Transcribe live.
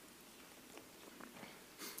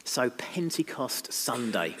So Pentecost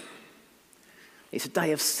Sunday. It's a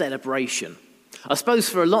day of celebration. I suppose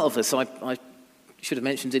for a lot of us, I should have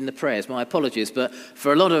mentioned in the prayers, my apologies, but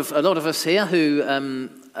for a lot of us here who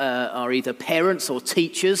are either parents or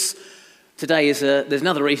teachers, today there's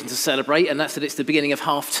another reason to celebrate, and that's that it's the beginning of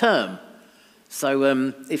half term.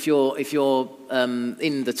 So if you're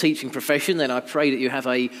in the teaching profession, then I pray that you have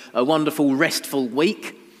a wonderful, restful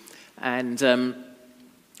week. And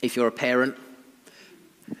if you're a parent,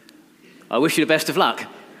 I wish you the best of luck.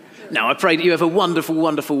 No, I pray that you have a wonderful,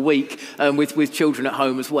 wonderful week with children at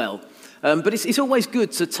home as well. But it's always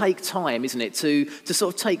good to take time, isn't it, to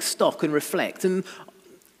sort of take stock and reflect. And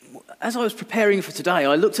as I was preparing for today,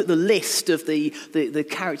 I looked at the list of the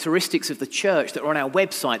characteristics of the church that are on our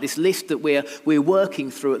website, this list that we're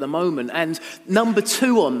working through at the moment. And number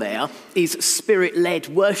 2 on there is spirit-led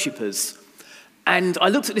worshippers. And I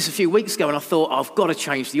looked at this a few weeks ago and I thought, I've got to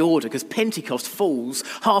change the order because Pentecost falls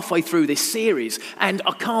halfway through this series. And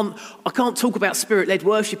I can't talk about spirit-led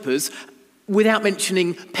worshippers without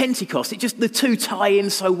mentioning Pentecost. The two tie in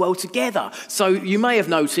so well together. So you may have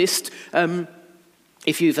noticed,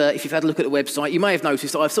 if you've had a look at the website, you may have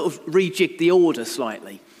noticed that I've sort of rejigged the order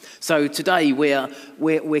slightly. So today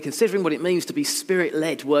we're considering what it means to be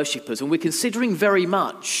spirit-led worshippers, and we're considering very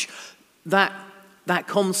much that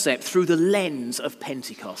concept through the lens of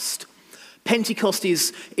Pentecost. Pentecost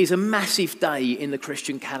is a massive day in the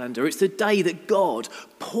Christian calendar. It's the day that God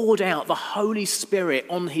poured out the Holy Spirit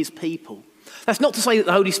on his people. That's not to say that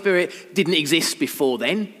the Holy Spirit didn't exist before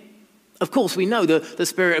then. Of course, we know the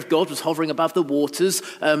Spirit of God was hovering above the waters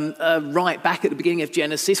right back at the beginning of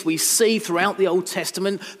Genesis. We see throughout the Old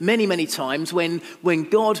Testament many, many times when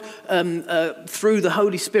God, through the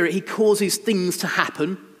Holy Spirit, he causes things to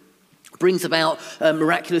happen, brings about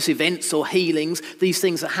miraculous events or healings, these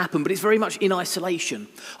things that happen, but it's very much in isolation.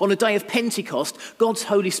 On the day of Pentecost, God's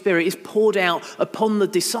Holy Spirit is poured out upon the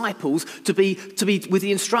disciples to be with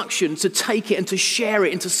the instruction to take it and to share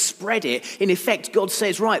it and to spread it. In effect, God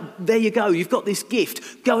says, right, there you go, you've got this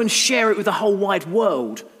gift, go and share it with the whole wide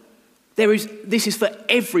world. This is for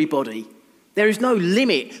everybody. There is no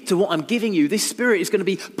limit to what I'm giving you. This Spirit is going to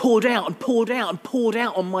be poured out and poured out and poured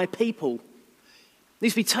out on my people. It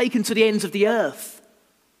needs to be taken to the ends of the earth.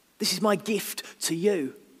 This is my gift to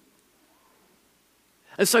you.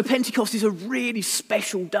 And so Pentecost is a really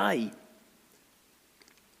special day.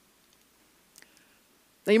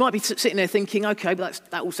 Now you might be sitting there thinking, okay, but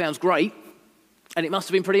that all sounds great. And it must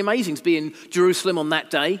have been pretty amazing to be in Jerusalem on that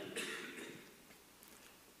day.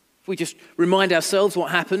 If we just remind ourselves what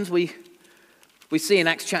happened, we see in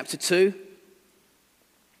Acts chapter 2,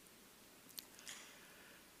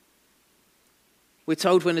 we're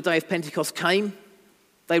told when the day of Pentecost came,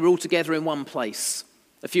 they were all together in one place.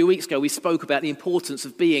 A few weeks ago, we spoke about the importance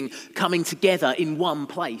of coming together in one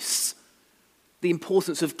place. The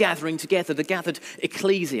importance of gathering together, the gathered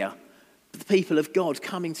ecclesia, the people of God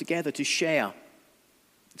coming together to share,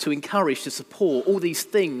 to encourage, to support, all these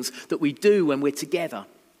things that we do when we're together.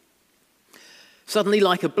 Suddenly,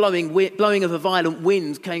 like a blowing of a violent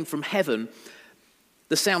wind came from heaven,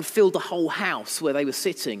 the sound filled the whole house where they were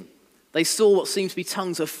sitting. They saw what seemed to be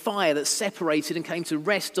tongues of fire that separated and came to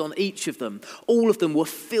rest on each of them. All of them were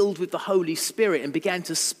filled with the Holy Spirit and began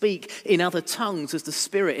to speak in other tongues as the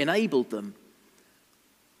Spirit enabled them.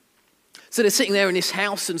 So they're sitting there in this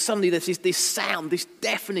house and suddenly there's this sound, this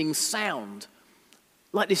deafening sound,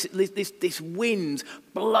 like this wind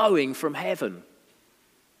blowing from heaven.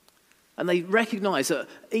 And they recognize that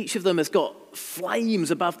each of them has got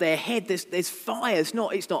flames above their head. There's fire. It's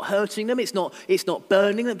not hurting them. It's not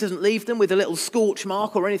burning them. It doesn't leave them with a little scorch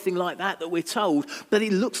mark or anything like that we're told. But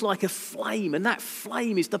it looks like a flame. And that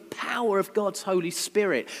flame is the power of God's Holy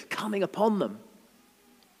Spirit coming upon them.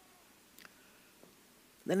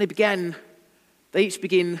 Then they each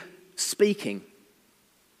begin speaking.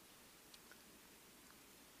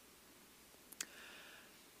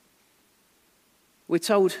 We're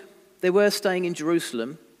told they were staying in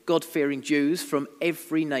Jerusalem, God-fearing Jews from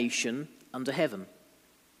every nation under heaven.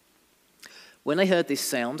 When they heard this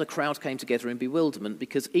sound, a crowd came together in bewilderment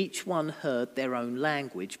because each one heard their own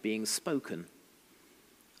language being spoken.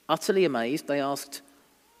 Utterly amazed, they asked,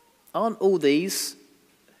 Aren't all these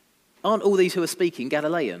who are speaking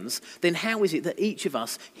Galileans? Then how is it that each of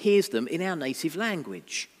us hears them in our native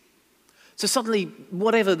language? So suddenly,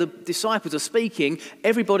 whatever the disciples are speaking,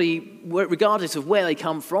 everybody, regardless of where they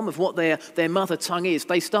come from, of what their mother tongue is,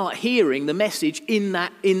 they start hearing the message in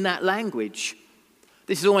that language.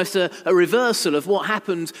 This is almost a reversal of what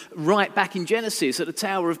happened right back in Genesis at the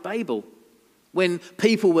Tower of Babel. When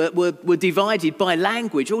people were divided by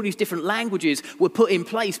language, all these different languages were put in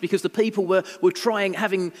place because the people were trying,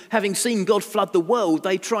 having seen God flood the world,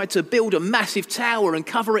 they tried to build a massive tower and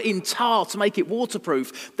cover it in tar to make it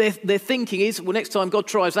waterproof. Their thinking is, well, next time God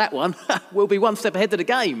tries that one, we'll be one step ahead of the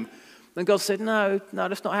game. And God said, no,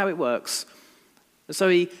 that's not how it works. And so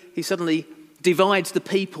he suddenly divides the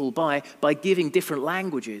people by giving different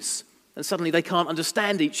languages. And suddenly they can't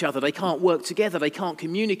understand each other, they can't work together, they can't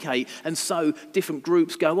communicate, and so different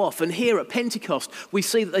groups go off. And here at Pentecost, we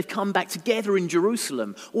see that they've come back together in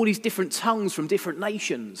Jerusalem, all these different tongues from different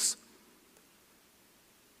nations.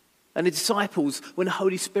 And the disciples, when the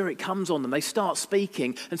Holy Spirit comes on them, they start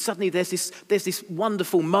speaking, and suddenly there's this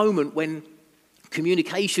wonderful moment when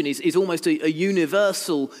communication is almost a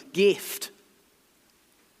universal gift.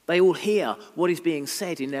 They all hear what is being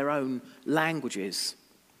said in their own languages.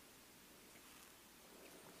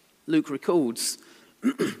 Luke records,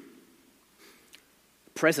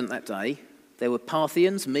 present that day, there were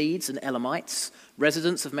Parthians, Medes and Elamites,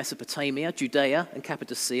 residents of Mesopotamia, Judea and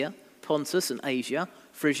Cappadocia, Pontus and Asia,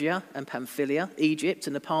 Phrygia and Pamphylia, Egypt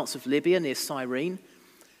and the parts of Libya near Cyrene,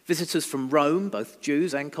 visitors from Rome, both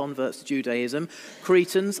Jews and converts to Judaism,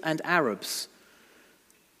 Cretans and Arabs.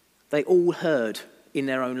 They all heard in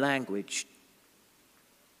their own language.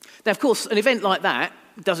 Now, of course, an event like that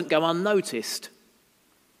doesn't go unnoticed.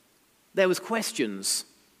 There was questions.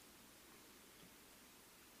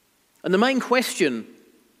 And the main question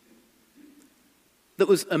that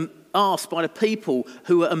was asked by the people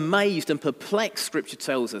who were amazed and perplexed, Scripture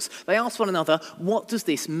tells us, they asked one another, what does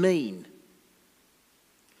this mean?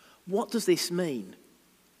 What does this mean?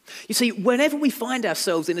 You see, whenever we find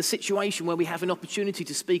ourselves in a situation where we have an opportunity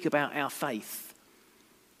to speak about our faith,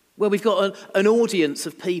 where we've got an audience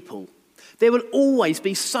of people, there will always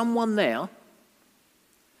be someone there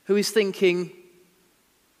who is thinking,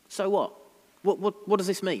 so what? What does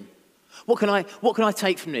this mean? What can I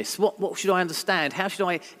take from this? What should I understand? How should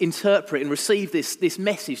I interpret and receive this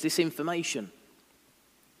message, this information?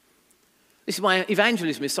 This is why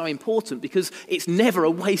evangelism is so important, because it's never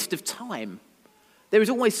a waste of time. There is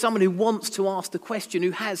always someone who wants to ask the question,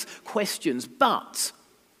 who has questions. But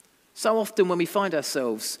so often when we find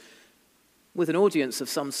ourselves with an audience of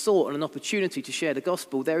some sort and an opportunity to share the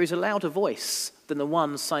gospel, there is a louder voice than the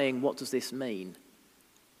one saying, what does this mean?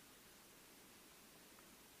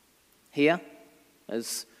 Here,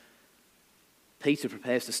 as Peter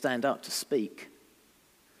prepares to stand up to speak,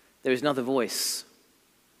 there is another voice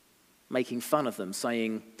making fun of them,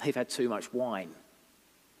 saying they've had too much wine.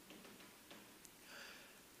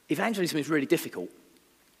 Evangelism is really difficult.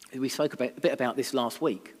 We spoke a bit about this last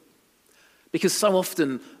week, because so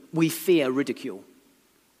often we fear ridicule.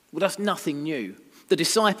 Well, that's nothing new. The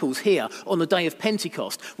disciples here on the day of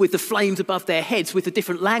Pentecost, with the flames above their heads, with the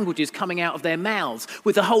different languages coming out of their mouths,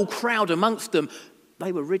 with the whole crowd amongst them,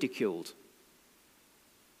 they were ridiculed.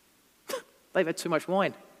 They've had too much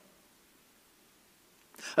wine.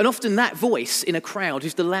 And often that voice in a crowd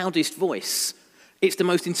is the loudest voice. It's the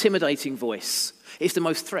most intimidating voice. It's the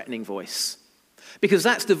most threatening voice. Because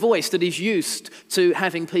that's the voice that is used to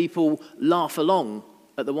having people laugh along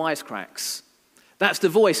at the wisecracks. That's the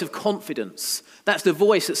voice of confidence. That's the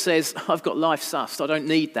voice that says, I've got life sussed, I don't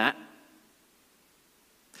need that.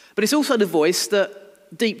 But it's also the voice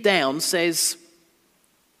that deep down says,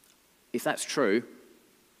 if that's true,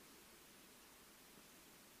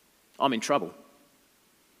 I'm in trouble.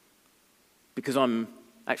 Because I'm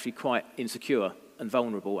actually quite insecure and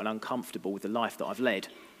vulnerable and uncomfortable with the life that I've led.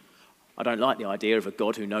 I don't like the idea of a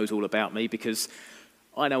God who knows all about me, because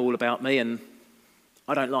I know all about me and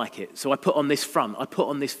I don't like it. So I put on this front, I put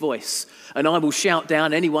on this voice, and I will shout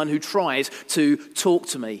down anyone who tries to talk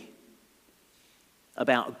to me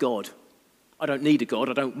about a God. I don't need a God,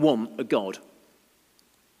 I don't want a God.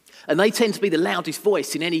 And they tend to be the loudest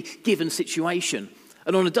voice in any given situation.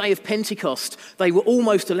 And on the day of Pentecost, they were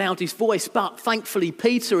almost the loudest voice, but thankfully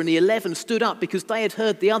Peter and the 11 stood up because they had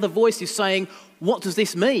heard the other voices saying, what does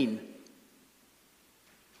this mean?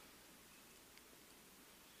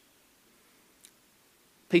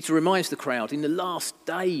 Peter reminds the crowd, in the last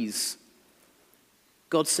days,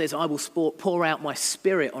 God says, I will pour out my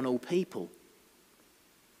Spirit on all people.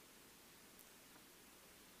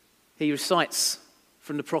 He recites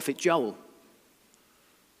from the prophet Joel,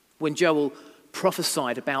 when Joel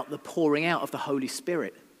prophesied about the pouring out of the Holy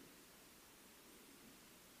Spirit.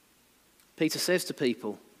 Peter says to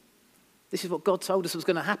people, this is what God told us was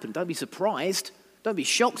going to happen. Don't be surprised. Don't be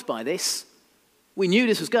shocked by this. We knew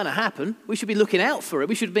this was going to happen. We should be looking out for it.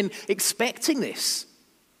 We should have been expecting this.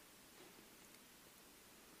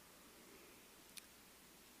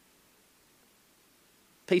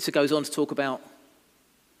 Peter goes on to talk about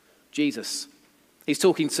Jesus. He's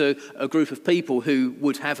talking to a group of people who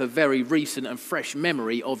would have a very recent and fresh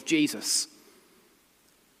memory of Jesus.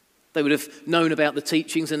 They would have known about the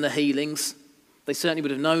teachings and the healings. They certainly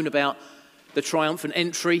would have known about the triumphant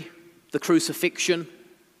entry, the crucifixion.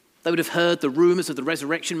 They would have heard the rumors of the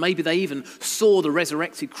resurrection. Maybe they even saw the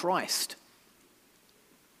resurrected Christ.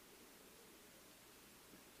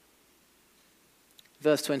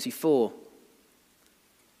 Verse 24,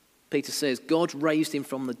 Peter says, God raised him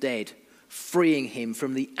from the dead, freeing him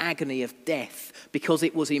from the agony of death, because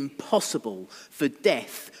it was impossible for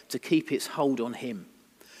death to keep its hold on him.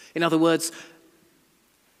 In other words,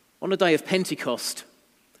 on the day of Pentecost,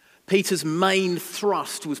 Peter's main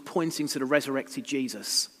thrust was pointing to the resurrected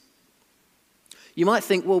Jesus. You might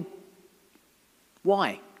think, well,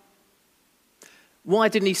 why? Why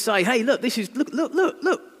didn't he say, hey, look,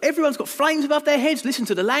 look, everyone's got flames above their heads, listen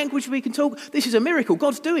to the language we can talk, this is a miracle,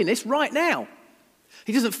 God's doing this right now.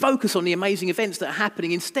 He doesn't focus on the amazing events that are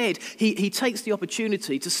happening. Instead, he takes the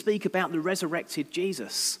opportunity to speak about the resurrected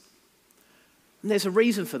Jesus. And there's a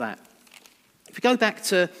reason for that. If we go back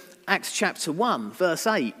to Acts chapter 1, verse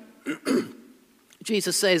 8,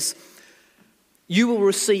 Jesus says, you will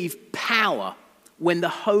receive power when the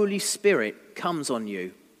Holy Spirit comes on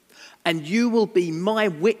you. And you will be my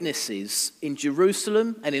witnesses in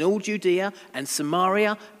Jerusalem and in all Judea and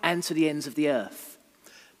Samaria and to the ends of the earth.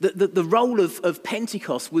 The role of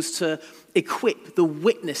Pentecost was to equip the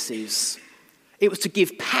witnesses. It was to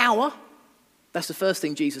give power. That's the first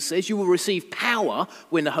thing Jesus says. You will receive power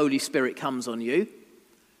when the Holy Spirit comes on you.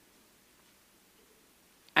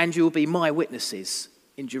 And you will be my witnesses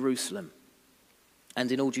in Jerusalem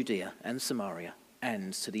and in all Judea and Samaria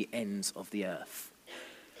and to the ends of the earth.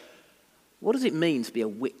 What does it mean to be a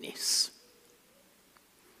witness?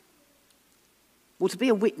 Well, to be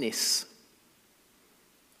a witness,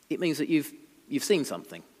 it means that you've seen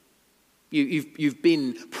something. You've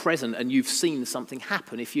been present and you've seen something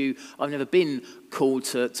happen. I've never been called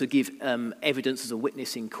to give evidence as a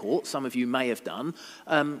witness in court. Some of you may have done.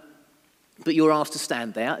 But you're asked to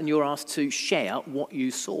stand there and you're asked to share what you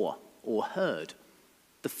saw or heard.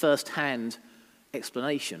 The first-hand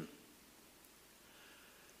explanation.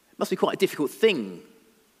 It must be quite a difficult thing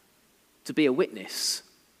to be a witness.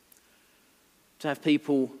 To have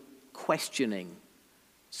people questioning,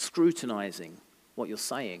 scrutinizing what you're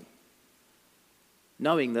saying.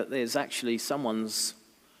 Knowing that there's actually someone's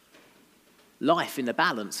life in the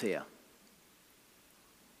balance here.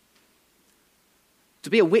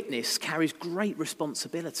 To be a witness carries great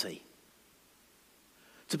responsibility.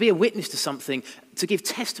 To be a witness to something, to give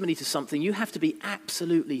testimony to something, you have to be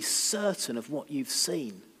absolutely certain of what you've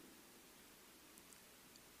seen.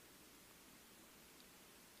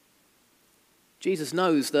 Jesus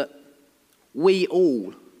knows that we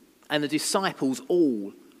all, and the disciples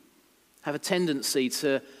all, have a tendency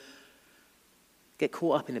to get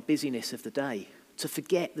caught up in the busyness of the day, to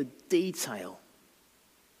forget the detail.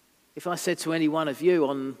 If I said to any one of you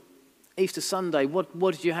on Easter Sunday, what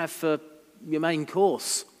did you have for your main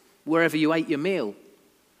course, wherever you ate your meal?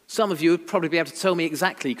 Some of you would probably be able to tell me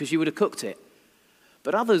exactly because you would have cooked it.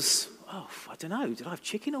 But others, I don't know, did I have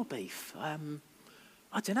chicken or beef?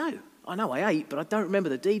 I don't know. I know I ate, but I don't remember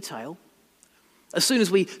the detail. As soon as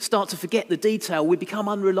we start to forget the detail, we become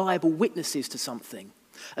unreliable witnesses to something.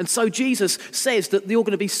 And so Jesus says that you're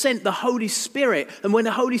going to be sent the Holy Spirit, and when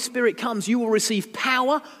the Holy Spirit comes, you will receive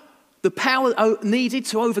power, the power needed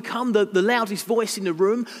to overcome the loudest voice in the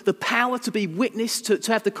room, the power to be witness,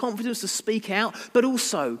 to have the confidence to speak out, but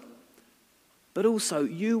also,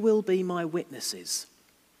 you will be my witnesses.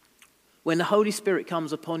 When the Holy Spirit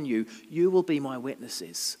comes upon you, you will be my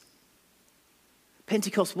witnesses.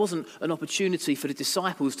 Pentecost wasn't an opportunity for the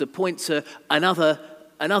disciples to point to another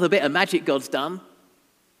bit of magic God's done.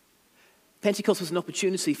 Pentecost was an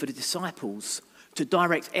opportunity for the disciples to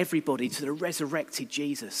direct everybody to the resurrected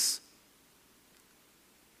Jesus.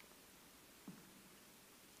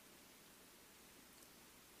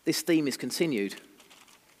 This theme is continued.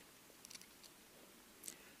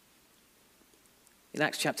 In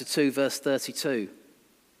Acts chapter 2, verse 32,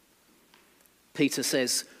 Peter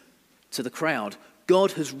says to the crowd,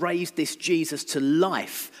 God has raised this Jesus to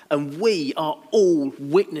life, and we are all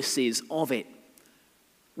witnesses of it.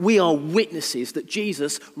 We are witnesses that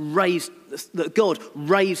God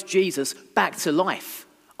raised Jesus back to life.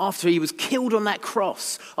 After he was killed on that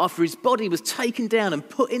cross, after his body was taken down and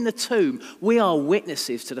put in the tomb, we are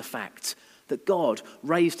witnesses to the fact that God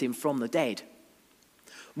raised him from the dead.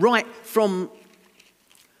 Right from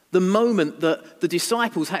the moment that the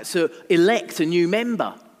disciples had to elect a new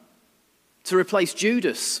member to replace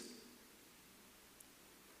Judas,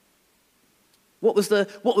 What was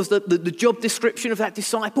the job description of that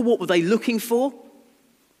disciple? What were they looking for?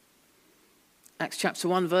 Acts chapter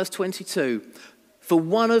 1, verse 22. For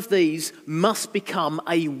one of these must become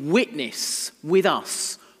a witness with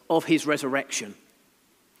us of his resurrection.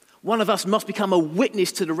 One of us must become a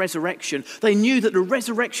witness to the resurrection. They knew that the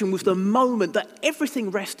resurrection was the moment that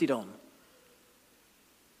everything rested on.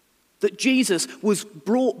 That Jesus was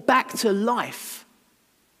brought back to life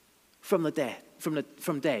from death.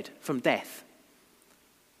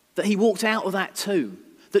 That he walked out of that tomb.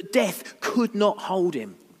 That death could not hold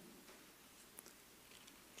him.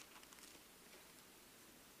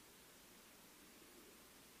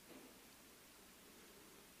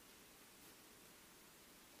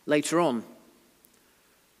 Later on,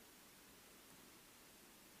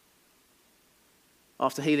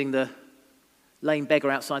 after healing the lame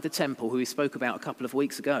beggar outside the temple who we spoke about a couple of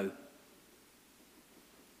weeks ago,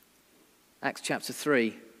 Acts chapter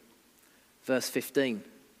 3, verse 15.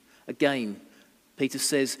 Again, Peter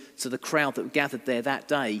says to the crowd that gathered there that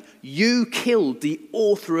day, "You killed the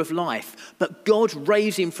author of life, but God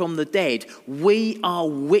raised him from the dead. We are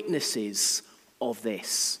witnesses of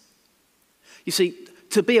this." You see,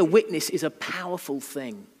 to be a witness is a powerful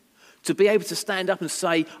thing. To be able to stand up and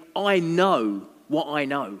say, I know what I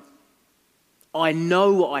know. I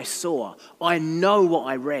know what I saw. I know what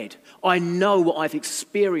I read. I know what I've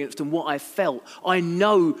experienced and what I've felt. I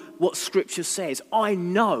know what Scripture says. I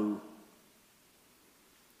know.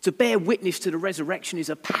 To bear witness to the resurrection is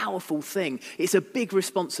a powerful thing. It's a big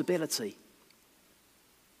responsibility.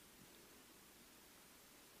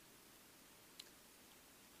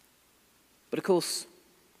 But of course,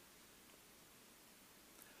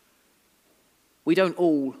 we don't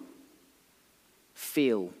all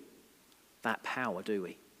feel that power, do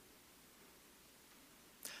we?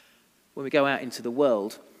 When we go out into the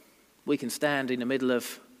world, we can stand in the middle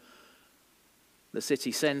of the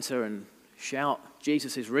city centre and shout,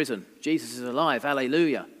 Jesus is risen, Jesus is alive,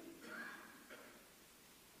 hallelujah.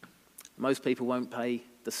 Most people won't pay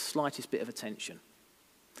the slightest bit of attention.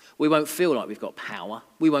 We won't feel like we've got power.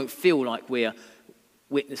 We won't feel like we're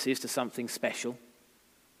witnesses to something special.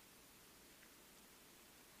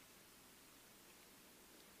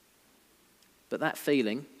 But that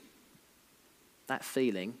feeling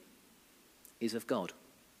is of God.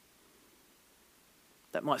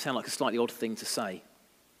 That might sound like a slightly odd thing to say.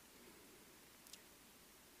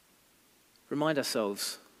 If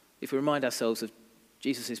we remind ourselves of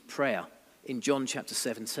Jesus' prayer in John chapter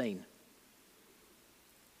 17,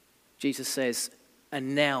 Jesus says,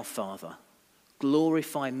 "And now, Father,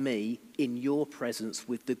 glorify me in your presence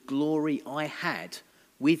with the glory I had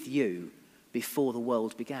with you before the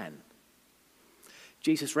world began."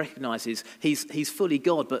 Jesus recognizes he's fully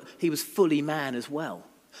God, but he was fully man as well.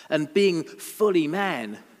 And being fully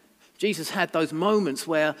man, Jesus had those moments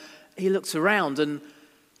where he looks around and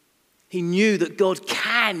he knew that God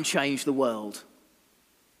can change the world.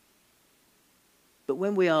 But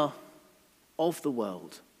when we are of the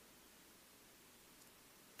world,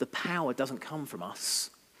 the power doesn't come from us.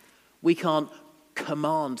 We can't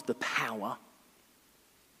command the power.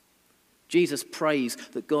 Jesus prays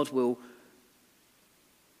that God will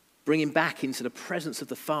bring him back into the presence of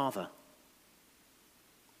the Father.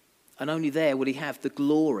 And only there will he have the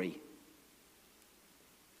glory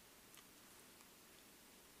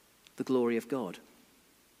of God.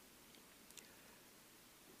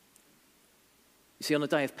 You see, on the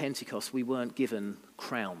day of Pentecost, we weren't given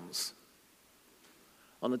crowns.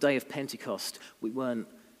 On the day of Pentecost, we weren't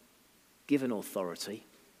given authority.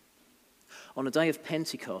 On the day of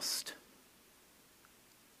Pentecost,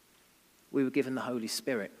 we were given the Holy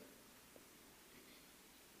Spirit.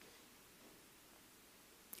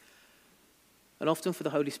 And often for the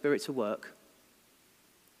Holy Spirit to work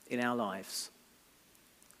in our lives,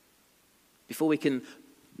 before we can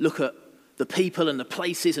look at the people and the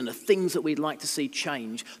places and the things that we'd like to see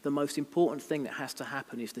change, the most important thing that has to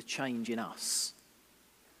happen is the change in us.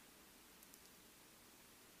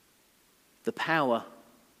 The power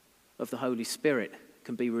of the Holy Spirit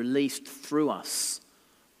can be released through us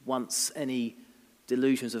once any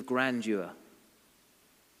delusions of grandeur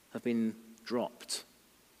have been dropped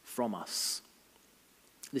from us.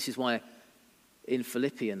 This is why in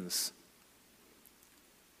Philippians,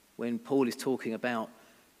 when Paul is talking about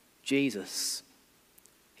Jesus,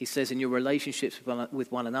 he says, in your relationships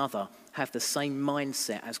with one another, have the same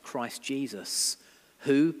mindset as Christ Jesus,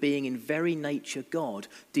 who, being in very nature God,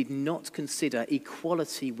 did not consider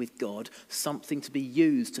equality with God something to be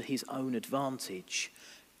used to his own advantage.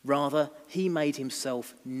 Rather, he made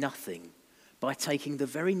himself nothing by taking the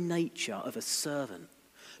very nature of a servant,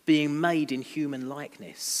 being made in human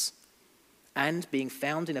likeness, And being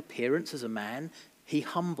found in appearance as a man, he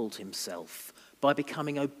humbled himself by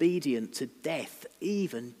becoming obedient to death,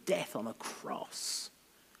 even death on a cross.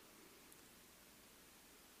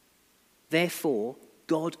 Therefore,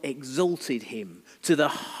 God exalted him to the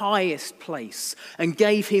highest place and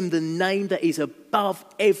gave him the name that is above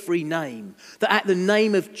every name, that at the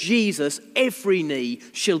name of Jesus every knee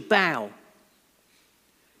shall bow,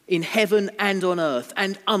 in heaven and on earth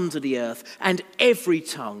and under the earth, and every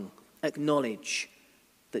tongue acknowledge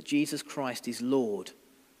that Jesus Christ is Lord,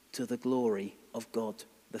 to the glory of God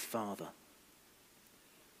the Father.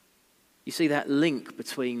 You see that link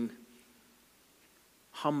between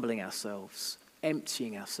humbling ourselves,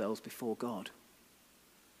 emptying ourselves before God,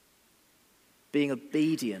 being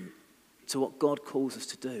obedient to what God calls us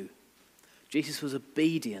to do. Jesus was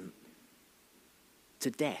obedient to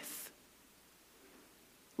death.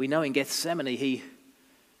 We know in Gethsemane he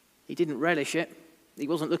didn't relish it. He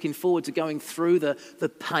wasn't looking forward to going through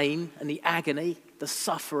the pain and the agony, the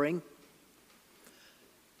suffering.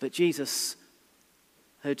 But Jesus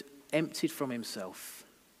had emptied from himself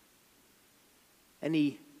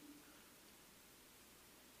anything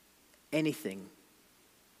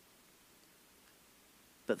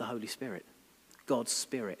but the Holy Spirit, God's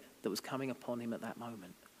Spirit that was coming upon him at that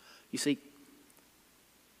moment. You see,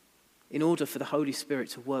 in order for the Holy Spirit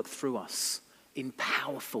to work through us in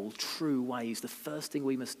powerful, true ways, the first thing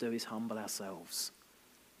we must do is humble ourselves.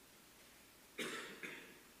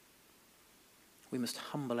 We must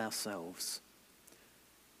humble ourselves.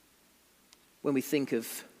 When we think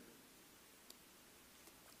of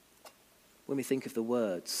the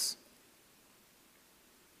words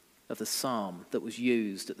of the psalm that was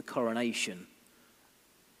used at the coronation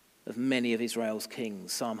of many of Israel's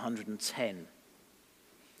kings, Psalm 110,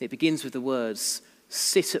 it begins with the words,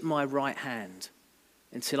 "Sit at my right hand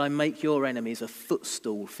until I make your enemies a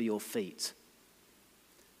footstool for your feet."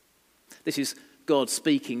 This is God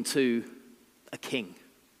speaking to a king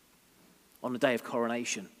on the day of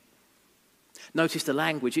coronation. Notice the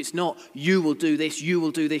language. It's not, you will do this, you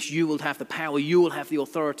will do this, you will have the power, you will have the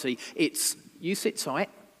authority. It's, you sit tight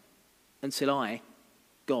until I,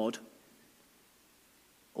 God,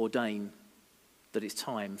 ordain that it's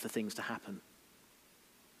time for things to happen.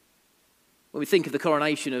 When we think of the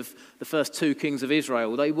coronation of the first two kings of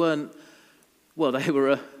Israel, they were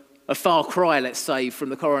a far cry, let's say, from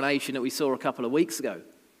the coronation that we saw a couple of weeks ago.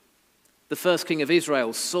 The first king of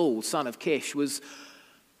Israel, Saul, son of Kish, was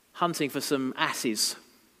hunting for some asses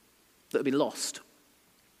that had been lost.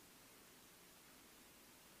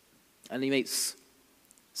 And he meets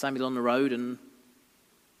Samuel on the road, and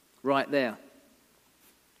right there,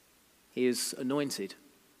 he is anointed.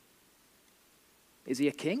 Is he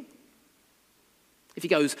a king? If he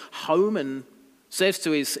goes home and says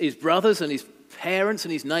to his brothers and his parents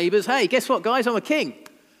and his neighbours, "Hey, guess what, guys, I'm a king,"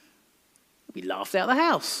 he'll be laughed out of the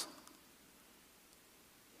house.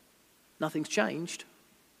 Nothing's changed.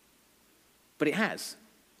 But it has,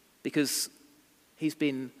 because he's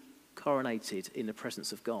been coronated in the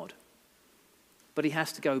presence of God. But he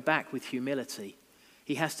has to go back with humility.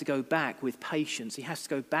 He has to go back with patience. He has to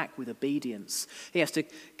go back with obedience. He has to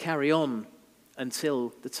carry on until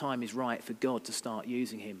the time is right for God to start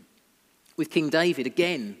using him. With King David,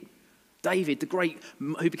 again, David,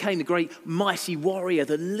 who became the great mighty warrior,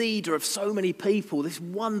 the leader of so many people, this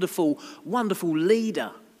wonderful, wonderful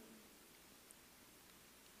leader.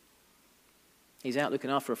 He's out looking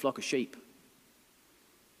after a flock of sheep.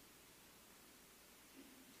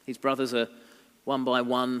 His brothers are one by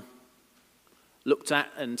one looked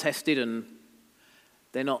at and tested, and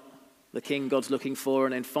they're not the king God's looking for.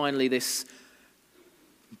 And then finally this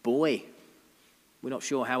boy, we're not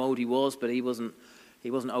sure how old he was, but he wasn't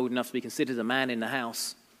old enough to be considered a man in the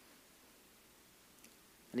house.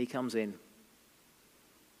 And he comes in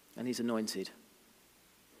and he's anointed.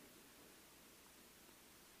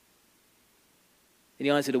 In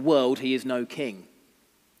the eyes of the world, he is no king.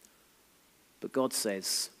 But God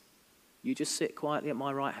says, you just sit quietly at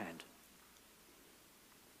my right hand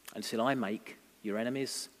until I make your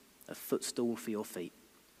enemies a footstool for your feet.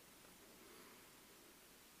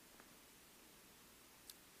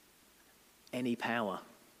 Any power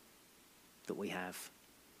that we have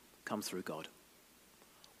comes through God.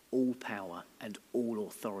 All power and all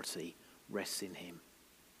authority rests in him.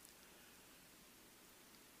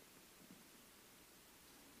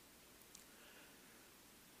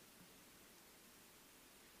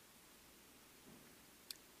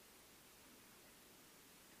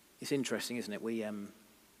 It's interesting, isn't it? We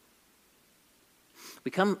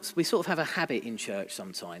sort of have a habit in church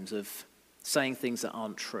sometimes of saying things that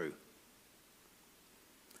aren't true.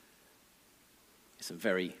 It's a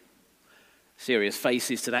very Serious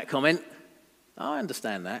faces to that comment. I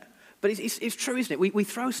understand that. But it's true, isn't it? We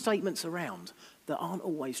throw statements around that aren't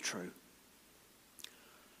always true.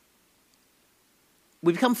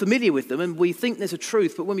 We become familiar with them and we think there's a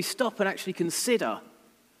truth, but when we stop and actually consider,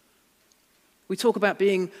 we talk about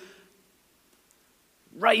being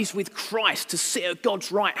raised with Christ to sit at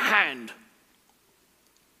God's right hand.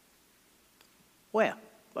 Where?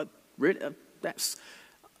 Really,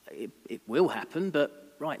 it will happen, but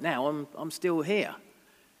right now I'm still here.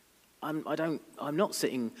 I'm not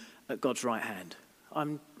sitting at God's right hand.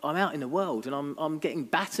 I'm out in the world and I'm getting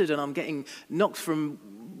battered and I'm getting knocked from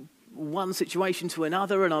one situation to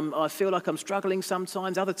another, and I feel like I'm struggling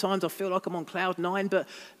sometimes. Other times I feel like I'm on cloud nine,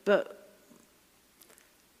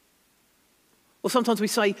 or sometimes we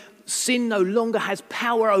say sin no longer has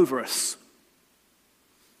power over us.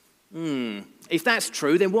 If that's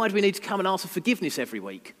true, then why do we need to come and ask for forgiveness every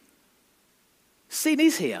week? Sin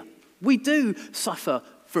is here. We do suffer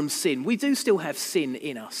from sin. We do still have sin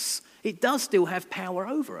in us. It does still have power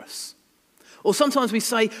over us. Or sometimes we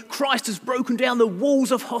say, Christ has broken down the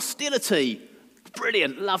walls of hostility.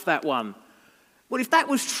 Brilliant, love that one. Well, if that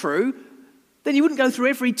was true, then you wouldn't go through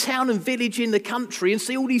every town and village in the country and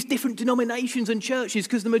see all these different denominations and churches,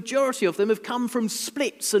 because the majority of them have come from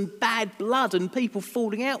splits and bad blood and people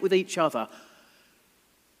falling out with each other.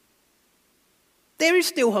 There is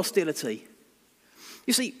still hostility.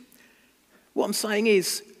 You see, what I'm saying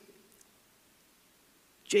is,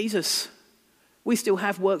 we still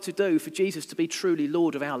have work to do for Jesus to be truly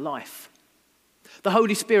Lord of our life. The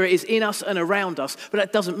Holy Spirit is in us and around us, but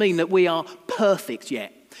that doesn't mean that we are perfect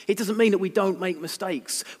yet. It doesn't mean that we don't make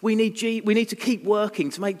mistakes. We need to keep working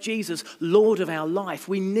to make Jesus Lord of our life.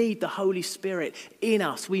 We need the Holy Spirit in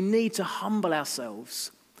us. We need to humble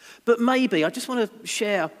ourselves. But maybe, I just want to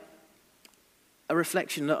share a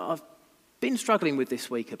reflection that I've been struggling with this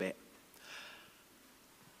week a bit.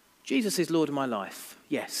 Jesus is Lord of my life,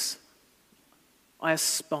 yes. I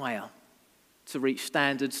aspire to reach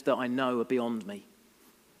standards that I know are beyond me.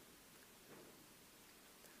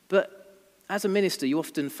 But as a minister, you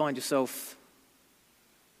often find yourself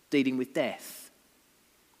dealing with death.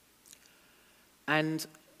 And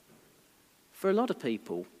for a lot of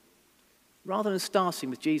people, rather than starting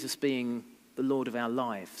with Jesus being the Lord of our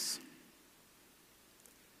lives,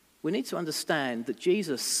 we need to understand that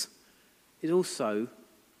Jesus is also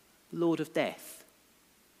Lord of death.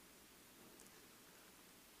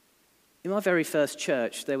 In my very first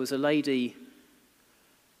church, there was a lady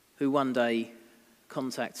who one day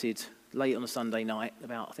contacted late on a Sunday night, I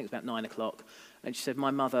think it was about 9 o'clock, and she said,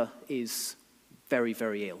 my mother is very,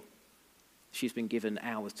 very ill. She's been given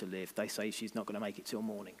hours to live. They say she's not going to make it till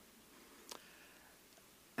morning.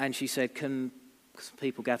 And she said, can some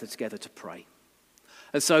people gather together to pray?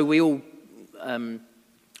 And so we all, I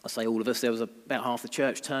say all of us, there was about half the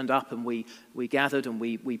church turned up, and we gathered and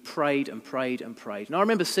we prayed and prayed and prayed. And I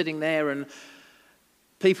remember sitting there, and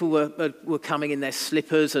people were coming in their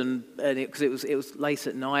slippers, because it was late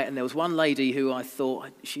at night, and there was one lady who I thought,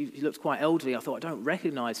 she looked quite elderly. I thought, I don't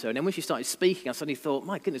recognise her. And then when she started speaking, I suddenly thought,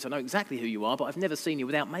 my goodness, I know exactly who you are, but I've never seen you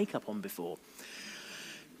without makeup on before.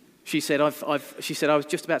 She said, I was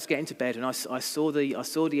just about to get into bed, and I saw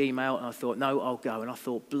the email, and I thought, no, I'll go. And I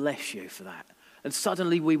thought, bless you for that. And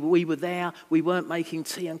suddenly we were there. We weren't making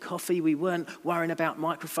tea and coffee. We weren't worrying about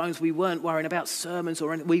microphones. We weren't worrying about sermons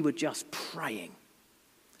or anything. We were just praying.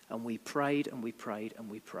 And we prayed and we prayed and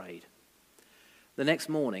we prayed. The next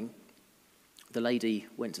morning, the lady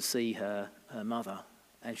went to see her mother,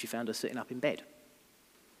 and she found her sitting up in bed.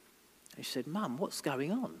 And she said, Mum, what's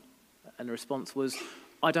going on? And the response was,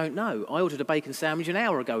 I don't know. I ordered a bacon sandwich an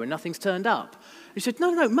hour ago and nothing's turned up. And she said,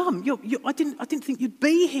 no, Mum, I didn't think you'd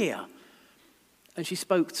be here. And she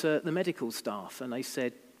spoke to the medical staff, and they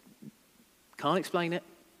said, can't explain it,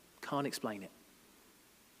 can't explain it.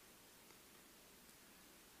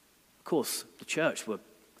 Of course, the church were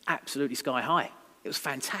absolutely sky high. It was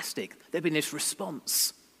fantastic. There'd been this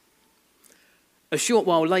response. A short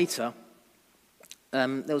while later,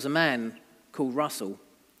 there was a man called Russell,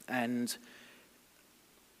 and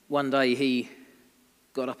one day he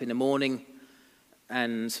got up in the morning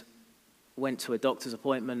and went to a doctor's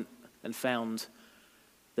appointment and found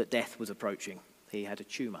that death was approaching. He had a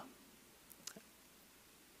tumour.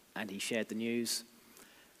 And he shared the news.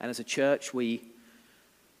 And as a church, we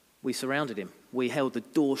surrounded him. We held the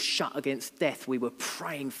door shut against death. We were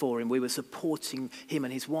praying for him. We were supporting him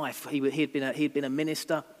and his wife. He had been a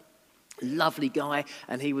minister, lovely guy,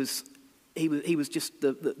 and he was just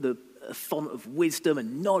the a font of wisdom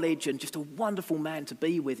and knowledge and just a wonderful man to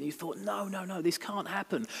be with. And you thought, no, this can't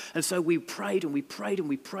happen. And so we prayed and we prayed and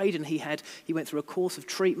we prayed, and he went through a course of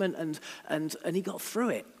treatment and he got through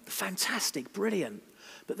it. Fantastic, brilliant.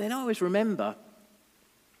 But then I remember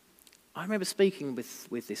speaking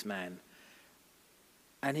with this man,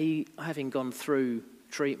 and he, having gone through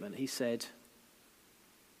treatment, he said,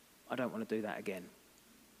 I don't want to do that again.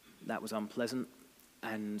 That was unpleasant,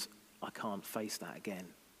 and I can't face that again.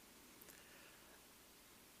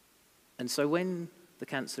 And so when the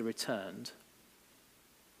cancer returned,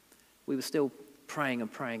 we were still praying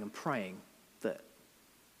and praying and praying that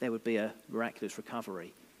there would be a miraculous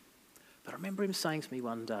recovery. But I remember him saying to me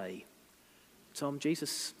one day, Tom,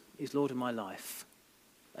 Jesus is Lord of my life,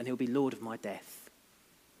 and he'll be Lord of my death.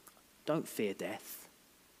 Don't fear death.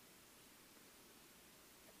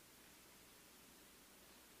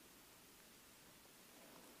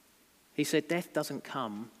 He said, death doesn't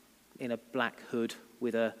come in a black hood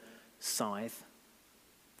with a scythe.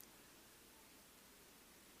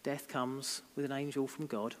 Death comes with an angel from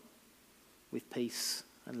God, with peace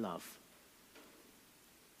and love.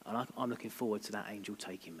 And I'm looking forward to that angel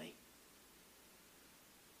taking me.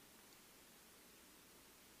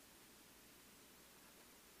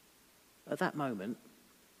 At that moment,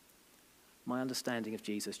 my understanding of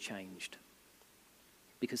Jesus changed,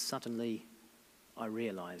 because suddenly I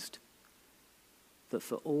realized that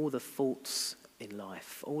for all the faults in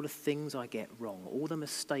life, all the things I get wrong, all the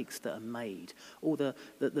mistakes that are made, all the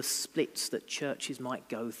splits that churches might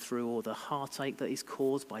go through, or the heartache that is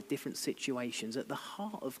caused by different situations, at the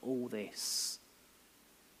heart of all this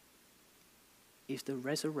is the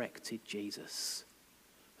resurrected Jesus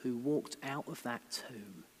who walked out of that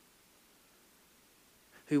tomb.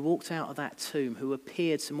 Who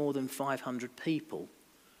appeared to more than 500 people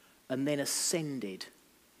and then ascended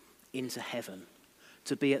into heaven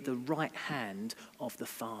to be at the right hand of the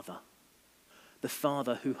Father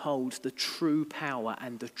who holds the true power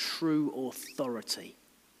and the true authority.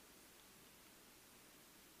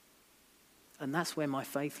 And that's where my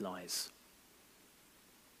faith lies.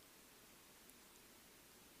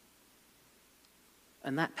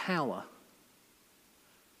 And that power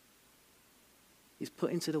is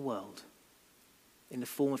put into the world in the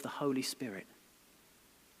form of the Holy Spirit.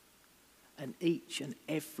 And each and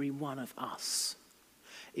every one of us,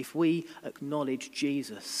 if we acknowledge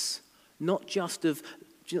Jesus, not just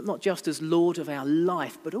as Lord of our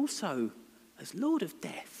life, but also as Lord of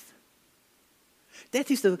death.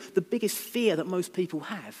 Death is the biggest fear that most people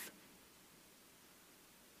have.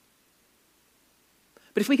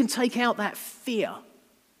 But if we can take out that fear,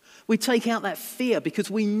 we take out that fear because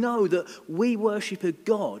we know that we worship a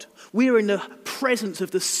God. We're in the presence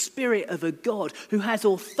of the Spirit of a God who has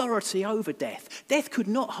authority over death. Death could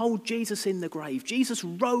not hold Jesus in the grave. Jesus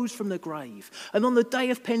rose from the grave. And on the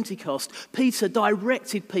day of Pentecost, Peter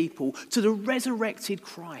directed people to the resurrected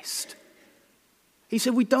Christ. He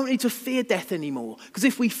said, we don't need to fear death anymore, because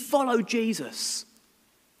if we follow Jesus,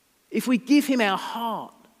 if we give him our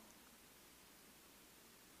heart,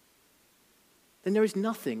 then there is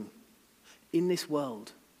nothing in this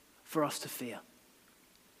world for us to fear.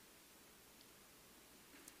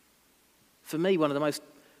 For me, one of the most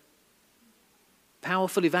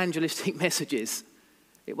powerful evangelistic messages,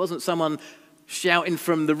 it wasn't someone shouting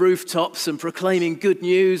from the rooftops and proclaiming good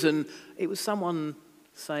news, and it was someone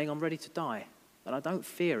saying, I'm ready to die, and I don't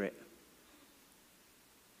fear it,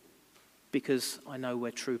 because I know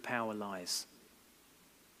where true power lies.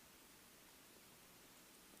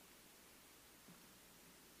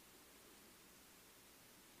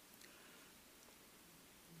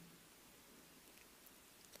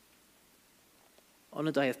 On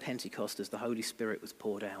the day of Pentecost, as the Holy Spirit was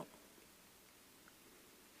poured out,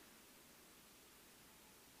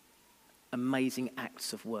 amazing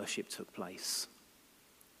acts of worship took place.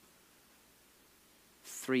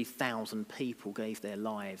 3,000 people gave their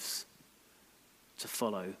lives to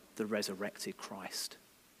follow the resurrected Christ.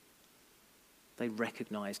 They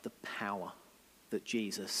recognized the power that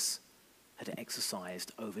Jesus had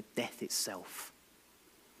exercised over death itself.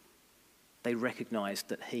 They recognized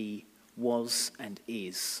that he was and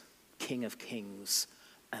is King of Kings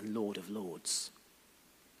and Lord of Lords.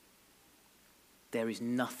 There is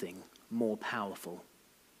nothing more powerful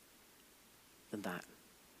than that.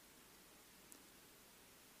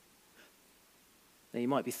 Now you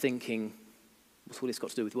might be thinking, what's all this got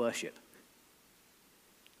to do with worship?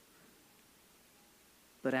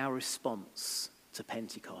 But our response to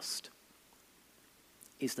Pentecost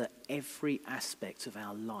is that every aspect of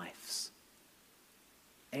our lives,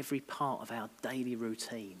 every part of our daily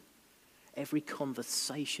routine, every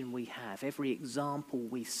conversation we have, every example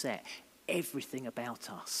we set, everything about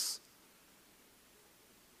us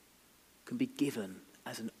can be given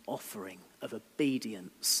as an offering of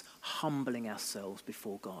obedience, humbling ourselves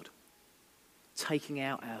before God, taking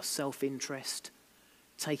out our self-interest,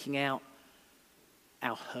 taking out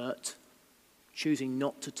our hurt, choosing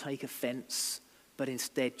not to take offense, but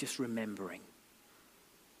instead just remembering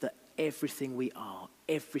that everything we are,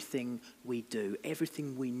 everything we do,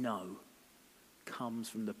 everything we know comes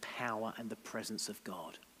from the power and the presence of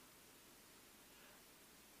God.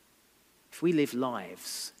 If we live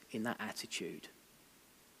lives in that attitude,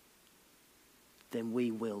 then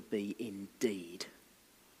we will be indeed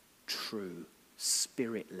true,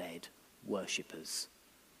 spirit-led worshippers.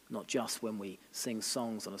 Not just when we sing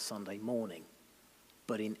songs on a Sunday morning,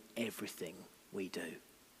 but in everything we do.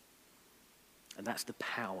 And that's the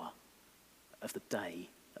power of the day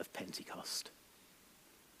of Pentecost.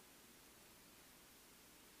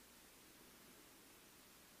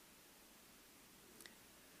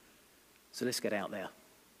 So let's get out there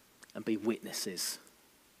and be witnesses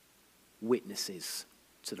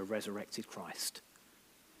to the resurrected Christ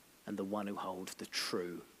and the one who holds the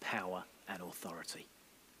true power and authority.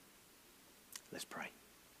 Let's pray.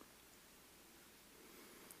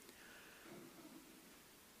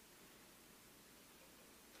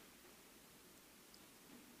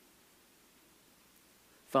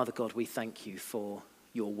 Father God, we thank you for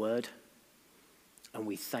your word, and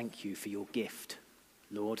we thank you for your gift,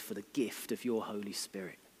 Lord, for the gift of your Holy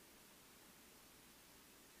Spirit.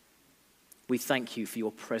 We thank you for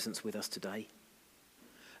your presence with us today.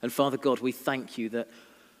 And Father God, we thank you that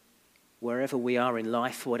wherever we are in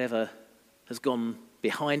life, whatever has gone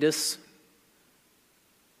behind us,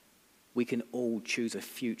 we can all choose a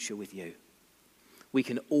future with you. We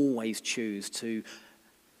can always choose to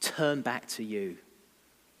turn back to you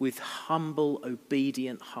with humble,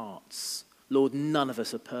 obedient hearts. Lord, none of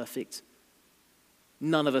us are perfect.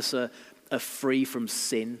 None of us are free from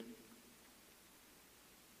sin.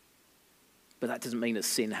 But that doesn't mean that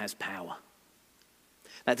sin has power.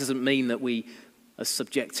 That doesn't mean that we are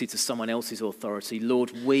subjected to someone else's authority.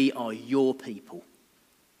 Lord, we are your people.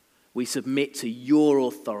 We submit to your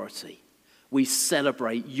authority. We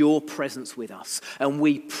celebrate your presence with us. And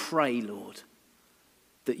we pray, Lord,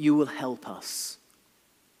 that you will help us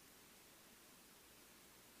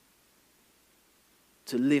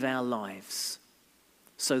to live our lives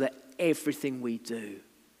so that everything we do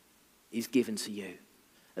is given to you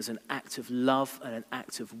as an act of love and an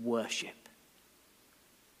act of worship.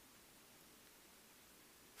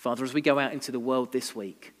 Father, as we go out into the world this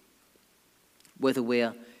week, whether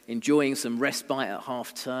we're enjoying some respite at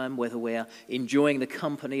half term, whether we're enjoying the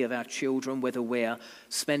company of our children, whether we're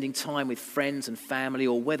spending time with friends and family,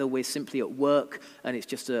 or whether we're simply at work and it's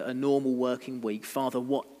just a normal working week, Father,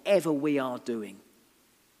 whatever we are doing,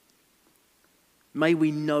 may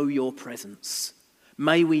we know your presence.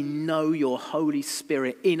 May we know your Holy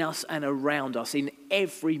Spirit in us and around us in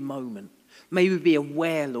every moment. May we be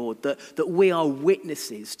aware, Lord, that we are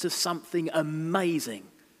witnesses to something amazing.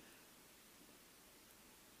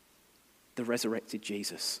 The resurrected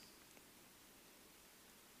Jesus,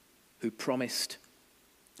 who promised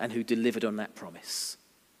and who delivered on that promise.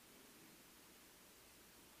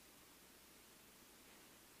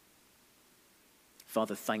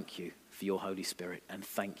 Father, thank you for your Holy Spirit, and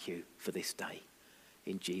thank you for this day.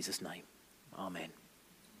 In Jesus' name, amen.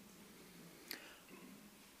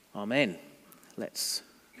 Amen. Let's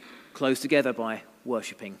close together by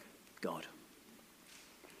worshipping God.